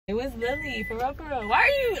It was Lily, for real, for real. Why are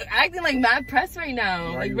you acting like mad pressed right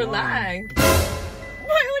now? Like, relax.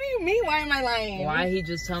 What do you mean, why am I lying? Why he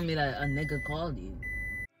just tell me that a nigga called you?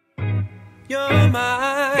 You're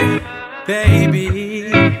my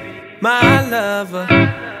baby, my lover,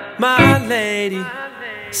 my lady.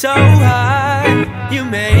 So high, you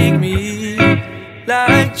make me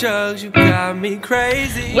like drugs, you got me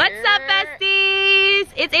crazy. What's up, besties?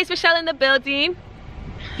 It's 𝐴𝑐E in the building.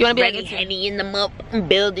 You wanna be like Henny in the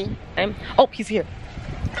building? Oh, he's here.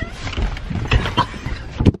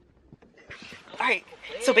 Alright,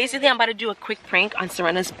 so basically I'm about to do a quick prank on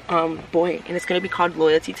Serena's boy, and it's gonna be called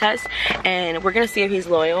loyalty test, and we're gonna see if he's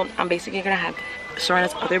loyal. I'm basically gonna have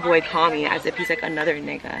Serena's other boy call me as if he's like another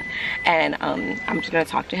nigga, and I'm just gonna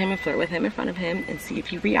talk to him and flirt with him in front of him and see if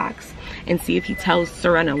he reacts and see if he tells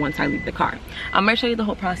Serena once I leave the car. I'm gonna show you the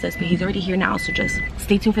whole process, but he's already here now, so just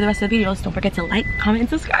stay tuned for the rest of the videos. Don't forget to like, comment, and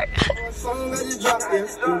subscribe.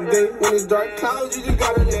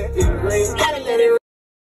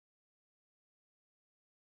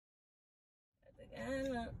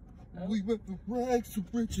 We went from rags to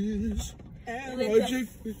riches, and our Jake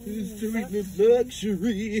is doing the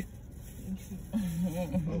luxury.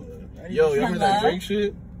 Yo, y'all heard that Drake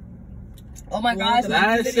shit? Oh my gosh,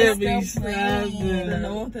 that shit be snapping.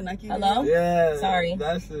 Hello? Yeah. Sorry.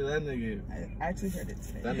 That shit, that nigga. I actually heard it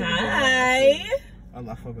today. That nigga Hi. I'm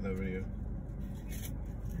not fucking that video.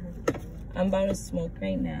 I'm about to smoke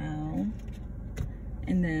right now,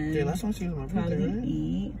 and then Yeah, last time she was my birthday, probably right?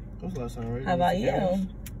 eat. That was the last time, right? How about you?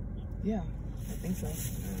 Yeah, I think so.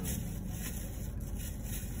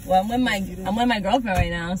 Well, I'm with my girlfriend right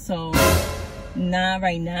now, so not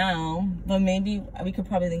right now, but maybe we could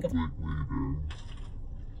probably think of. I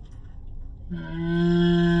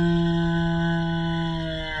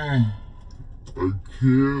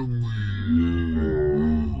can't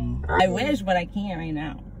leave. I wish, but I can't right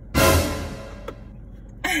now.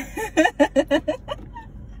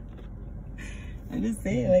 I'm just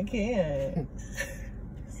saying, I can't.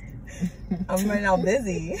 I'm right now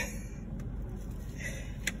busy.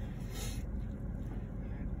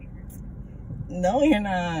 No, you're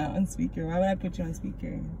not on speaker. Why would I put you on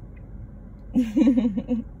speaker?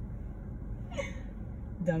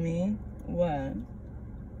 Dummy. What?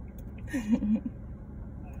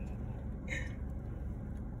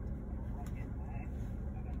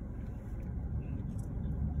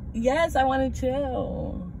 Yes, I want to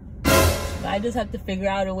chill. But I just have to figure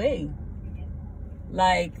out a way.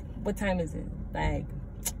 Like, what time is it?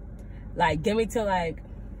 Like give me till like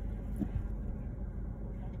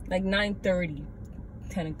 9:30,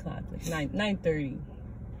 10 o'clock, like 9:30.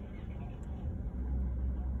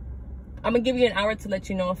 I'm gonna give you an hour to let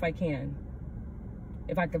you know if I can.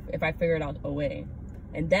 If I figure it out a way.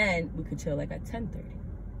 And then we could chill like at 10:30.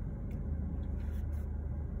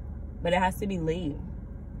 But it has to be late.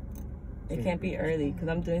 It can't be early because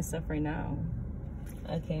I'm doing stuff right now.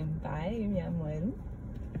 Okay, bye, mi amor.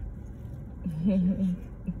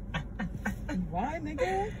 Why,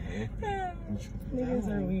 nigga? Niggas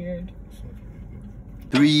are weird.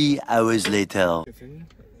 3 hours later.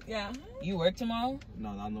 Yeah. You work tomorrow?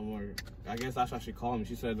 No, not no more. I guess that's why she called me.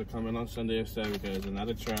 She said to come in on Sunday instead because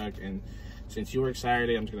another track, and since you work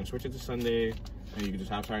Saturday, I'm just gonna switch it to Sunday, and you can just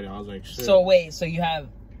have Saturday. I was like, shit. So wait, so you have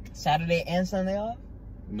Saturday and Sunday off?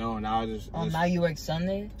 No, now I just. Oh, now you work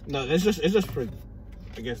Sunday? No, it's just for,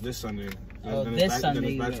 I guess, this Sunday. Oh, then this it's back, Sunday. Then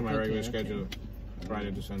it's back to my okay, regular okay. schedule,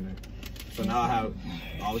 Friday to Sunday. So now I have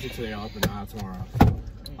obviously today off, and now I have tomorrow off.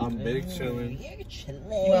 I'm big chilling. You're chilling.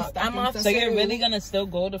 Well, I'm off. So you're really gonna still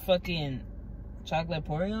go to fucking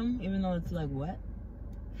𝐶ocolate even though it's like wet?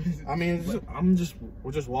 I mean,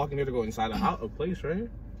 we're just walking there to go inside a place, right?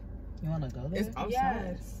 You wanna go there? It's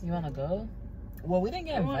outside. You wanna go? Well, we didn't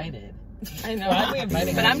get invited. I know. Why are we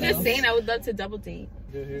inviting But I'm just ourselves? saying I would love to double date.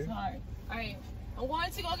 Good here. It's hard. Alright. I'm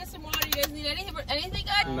going to go get some water. You guys need anything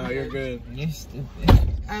good? No, you're good. You're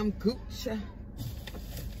stupid. I'm Gucci.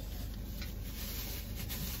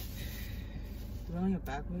 Rolling it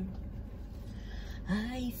backward.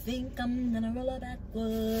 I think I'm gonna roll it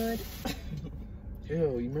backward.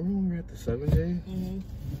 Yo, you remember when we were at the 7J? Mm-hmm.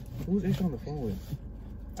 Who was Ace on the phone with?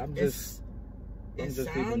 It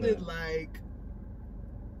sounded like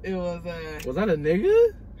it was Was that a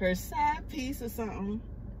nigga? her side piece or something.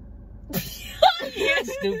 You're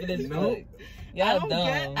stupid as No. fuck. Y'all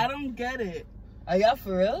dumb. I don't get it. Are y'all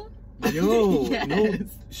for real? Yo, Yes. no,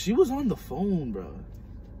 she was on the phone, bro.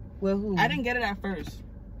 Well, who? I didn't get it at first.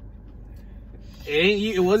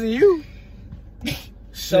 It wasn't you.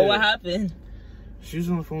 So Shit. what happened? She was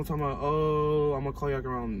on the phone talking about, oh, I'm gonna call you like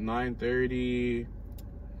around 9:30.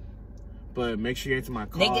 But make sure you answer my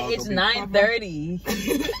call. Nigga, it's 9:30.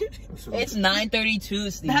 It's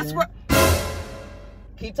 9:32, Steven. That's what.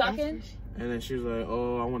 Keep talking. And then she was like,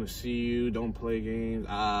 "Oh, I want to see you. Don't play games."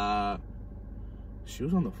 She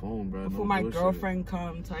was on the phone, bro. Before my girlfriend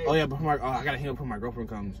comes. Oh yeah, before I gotta hang up before my girlfriend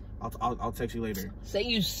comes. I'll text you later. Say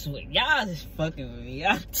you sweet. Y'all just fucking with me.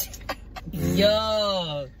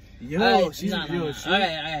 Yo. Yo, right, she's no. All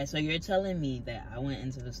right. So you're telling me that I went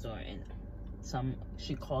into the store and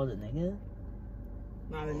she called a nigga?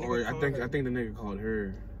 Nah, the nigga Or called I think the nigga called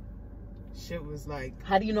her. Shit was like.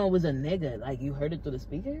 How do you know it was a nigga? Like you heard it through the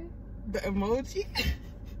speaker? The emoji.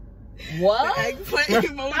 What? The eggplant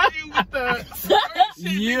emoji with the. Yo.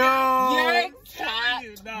 You're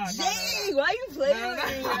Nah. Jay, why you playing with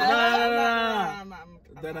me? Nah.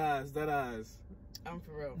 That eyes. I'm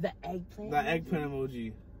for real. The eggplant. The eggplant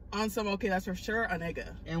emoji. On some okay, that's for sure a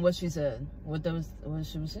nigga. And what she said? What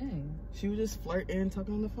she was saying? She was just flirting,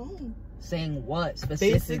 talking on the phone. Saying what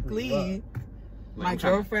specifically? Basically, my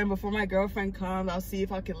girlfriend. Before my girlfriend comes, I'll see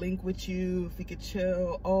if I can link with you. If we could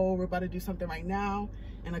chill. Oh, we're about to do something right now.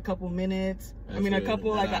 In a couple minutes. An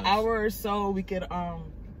hour or so. We could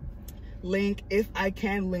link if I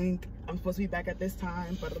can link. I'm supposed to be back at this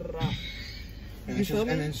time. And then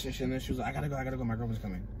she was like, I gotta go. My girlfriend's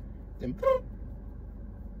coming. Then.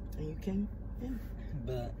 And you can. Yeah.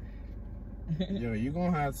 But. Yo, you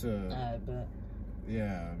gonna have to. But.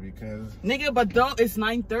 Yeah, because. Nigga, but though it's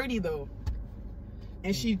 9:30 though.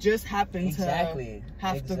 And she just happened to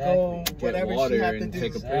have to go whatever she had to do.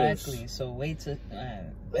 Take a piss. Exactly. So wait to.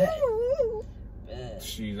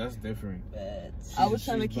 That's different. I was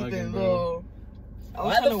trying to keep it low.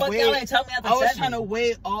 Why the fuck y'all ain't tell me at the 7? I was trying to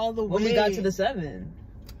wait all the way. When we got to the 7.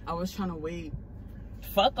 I was trying to wait.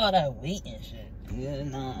 Fuck all that waiting shit. Yeah,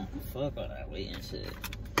 nah. Fuck all that waiting shit.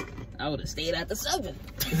 I would have stayed at the 7.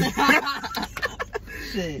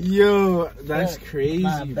 Shit. Yo, that's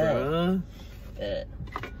crazy, bro.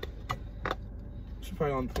 She's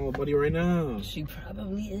probably on the phone with Buddy right now. She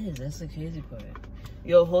probably is. That's the crazy part.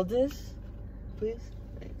 Yo, hold this, please.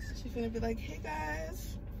 Thanks. She's gonna be like, "Hey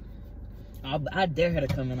guys, I dare her to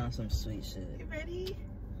come in on some sweet shit." You ready?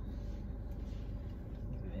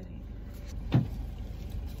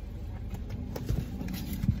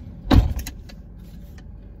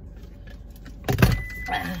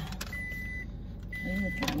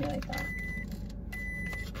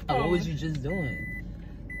 What was you just doing?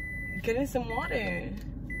 Getting some water.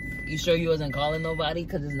 You sure you wasn't calling nobody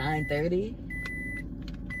because it's 9:30?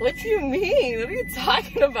 What do you mean? What are you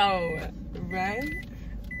talking about? Ren?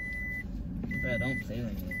 Bro, don't play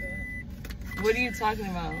with me, bro. What are you talking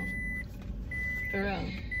about? For real.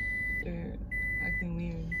 You're acting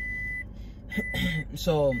weird.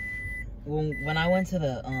 So, when I went to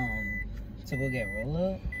the, to go get roll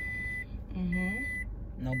up,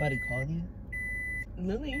 nobody called you?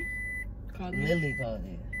 Lily called me. Lily called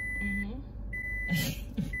you.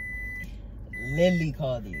 Lily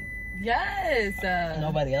called you. Yes.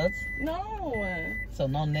 Nobody else? No. So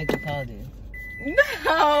no nigga called you?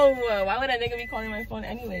 No. Why would a nigga be calling my phone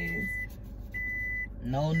anyways?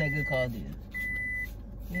 No nigga called you?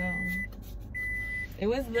 No. It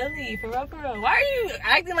was Lily, for real, for real. Why are you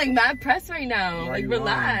acting like mad pressed right now? Like,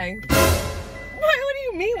 relax. What do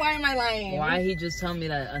you mean, why am I lying? Why he just tell me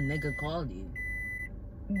that a nigga called you?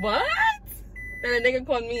 What? That a nigga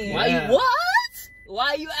called me. Why you, what?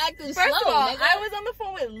 Why you acting slow, First of all, nigga? I was on the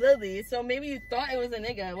phone with Lily, so maybe you thought it was a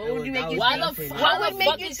nigga. What would you make you think? How the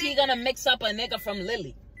fuck is he gonna mix up a nigga from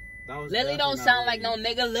Lily? Lily don't sound like no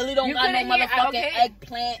nigga. Lily don't got no motherfucking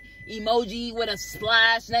eggplant emoji with a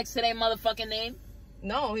splash next to their motherfucking name.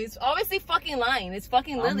 No, he's obviously fucking lying. It's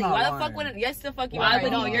fucking Lily. Why the fuck would it? Yes, the fuck you are.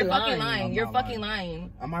 No, you're fucking lying. You're fucking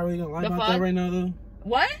lying. Am I really gonna lie about that right now, though?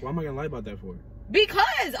 What? Why am I gonna lie about that for?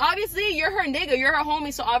 Because obviously you're her nigga, you're her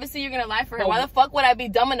homie, so obviously you're gonna lie for her. Why the fuck would I be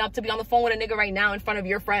dumb enough to be on the phone with a nigga right now in front of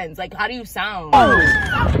your friends? Like, how do you sound?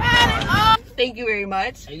 Thank you very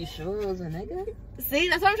much. Are you sure it was a nigga? See,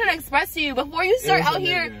 that's what I'm trying to express to you. Before you start out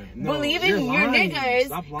here believing your niggas,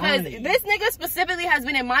 because this nigga specifically has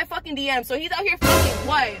been in my fucking DM, so he's out here fucking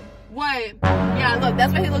what? Yeah, look,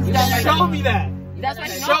 that's why he looks dumb right now. Show me that. That's why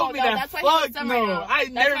show me that. That's why he looks dumb right now. I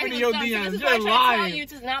never been in your DMs. You're lying. You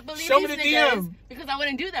to not believe show me the DM. Because I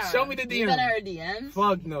wouldn't do that. Show me the DM. You been in her DMs?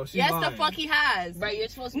 Fuck no. She's yes, lying. the fuck he has. Right, you're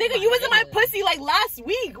supposed to. Nigga, you was in my pussy like last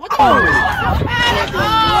week. What the fuck?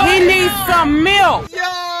 He needs some milk. Yo,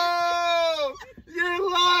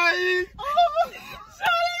 you're lying.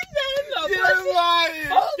 You're lying.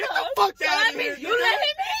 Get the fuck out of here. You let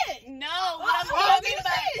him in. No, what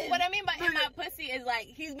I mean by in my pussy is like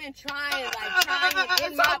he's been trying it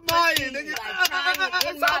in my pussy. Like trying it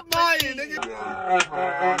Stop lying,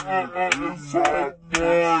 nigga.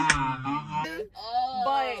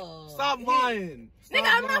 But Stop lying. nigga,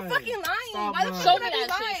 I'm not fucking lying. Why the fuck Show would me I be that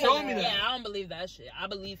lying? shit. Show me that. Yeah, I don't believe that shit. I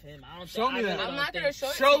believe him. I don't. Show me that. I'm not gonna show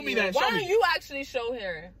it Show to me you. that. Why Show don't me. you actually show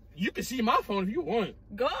her? You can see my phone if you want.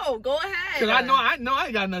 Go ahead. Cause I know I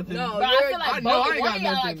ain't got nothing. No, Bro, I feel like I know I both ain't one got of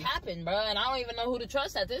y'all nothing. like happened, bro, and I don't even know who to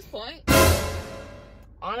trust at this point.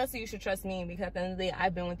 Honestly, you should trust me because at the end of the day,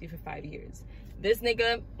 I've been with you for 5 years. This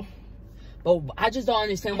nigga, But I just don't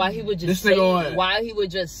understand why he would just This say, nigga what? why he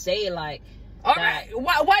would just say like, all that- right.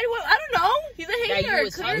 Why? I don't know. He's a you hater.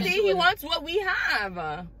 was talking Clearly, to he him. wants what we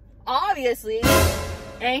have. Obviously,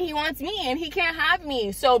 and he wants me, and he can't have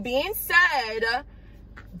me. So, being said,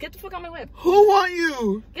 get the fuck out my whip. Who want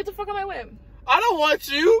you? Get the fuck out my whip. I don't want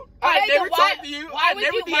you. I Okay, never then why- talked to you. why I would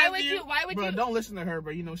never you- why DM'd would you. you- why would bro, you- don't listen to her,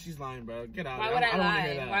 bro. You know she's lying, bro. Get out. Why of would here. I don't wanna hear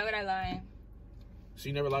lie? that. Why would I lie? So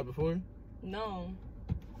you never lied before? No.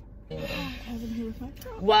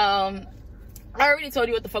 Well, I already told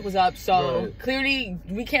you what the fuck was up, so Bro. clearly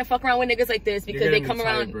we can't fuck around with niggas like this because You're they getting come me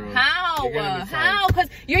tight, around. bro. How? You're getting me How? Because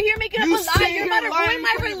you're here making up a lie. sitting You're here about to ruin lying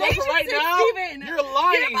my to me relationship, right now? Steven. You're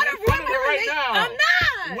lying. You're about to You're ruin telling my her right relationship. now. I'm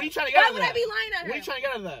not. What are you trying to get Why out of would that? I be lying at her? What are you trying to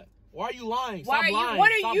get out of that? Why are you lying? Why Stop are you? lying.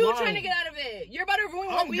 What are Stop you lying. trying to get out of it? You're about to ruin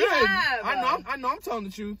what I'm we good. have. I know. I'm telling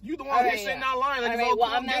the truth. You the one All here right, sitting yeah. not lying. Like All it's right, all well,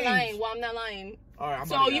 cool I'm not games. lying. Well, I'm not lying. All right, I'm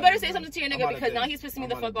So about to you get better out of say here, something to your bro. nigga I'm because about now to he's pissing me I'm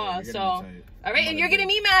the about fuck to off. get So, me all tight. right, and you're getting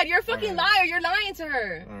me mad. You're a fucking liar. You're lying to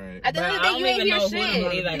her. All right. At the end of the Bro, day, I you don't ain't even hear know who shit. to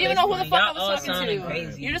believe You at didn't even this know who the point. fuck I Y'all all was talking sounding to.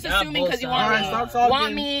 crazy. You're just Y'all assuming both because you sounding want All right, me. stop talking.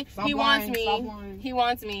 Want me. Stop He lying. wants me. Stop lying. He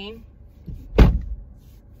wants me.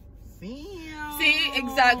 Damn. See,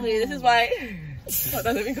 exactly. This is why. Hold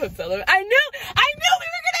on, let me go tell him. I knew we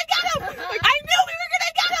were gonna get him. I knew we were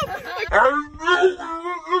gonna get him.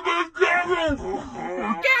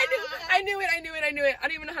 I knew it. I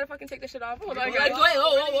don't even know how to fucking take this shit off. Hold on, guys. Wait,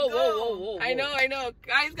 whoa. I know.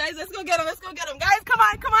 Guys, let's go get him. Guys, come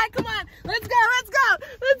on. Let's go.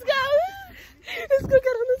 Let's go get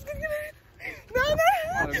him. No.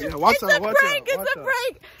 Yeah, watch It's out, a watch prank. out, watch It's a out.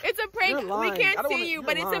 prank. It's a prank. You're We lying. can't I don't see wanna- you, you're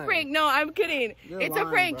but it's a lying. prank. No, I'm kidding. You're It's a lying,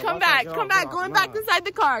 prank. bro. Come Watch out, back. girl. Come back. Nah, Going nah. back inside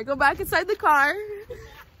the car. Go back inside the car.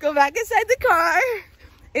 Go back inside the car.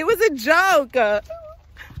 It was a joke.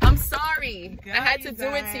 I'm sorry. I had to do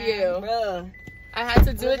it to you. Bro, I had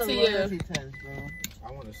to do it to you.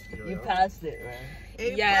 I want to see you passed it, bro.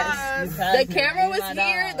 Yes. You passed The camera it. was You my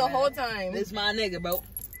here dog, the man. whole time. This my nigga, bro.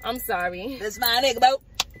 I'm sorry. This my nigga, bro.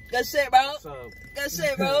 Good shit, bro. What's up? Good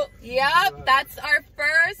shit, bro. Yep, that's our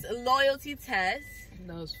first loyalty test.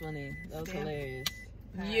 That was funny. That was hilarious.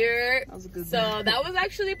 That was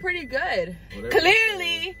actually pretty good. Whatever.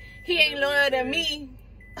 Clearly, he ain't loyal to me.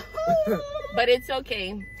 But it's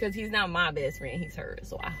okay, because he's not my best friend, he's hers.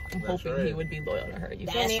 So I'm hoping he right. would be loyal to her. You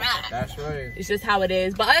feel That's me? right. That's right. It's just how it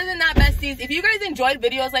is. But other than that, besties, if you guys enjoyed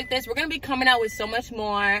videos like this, we're going to be coming out with so much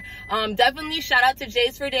more. Definitely shout out to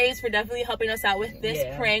Jays for Days for definitely helping us out with this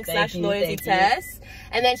prank / loyalty test.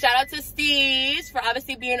 And then shout out to Steve's for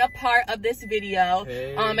obviously being a part of this video.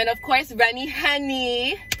 Hey. And of course, Rennie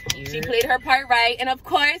Henny. She played her part right. And of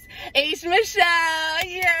course, H. Michelle.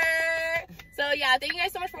 Yeah. So yeah, thank you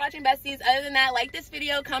guys so much for watching, besties. Other than that, like this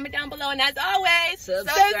video, comment down below. And as always,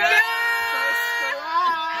 subscribe.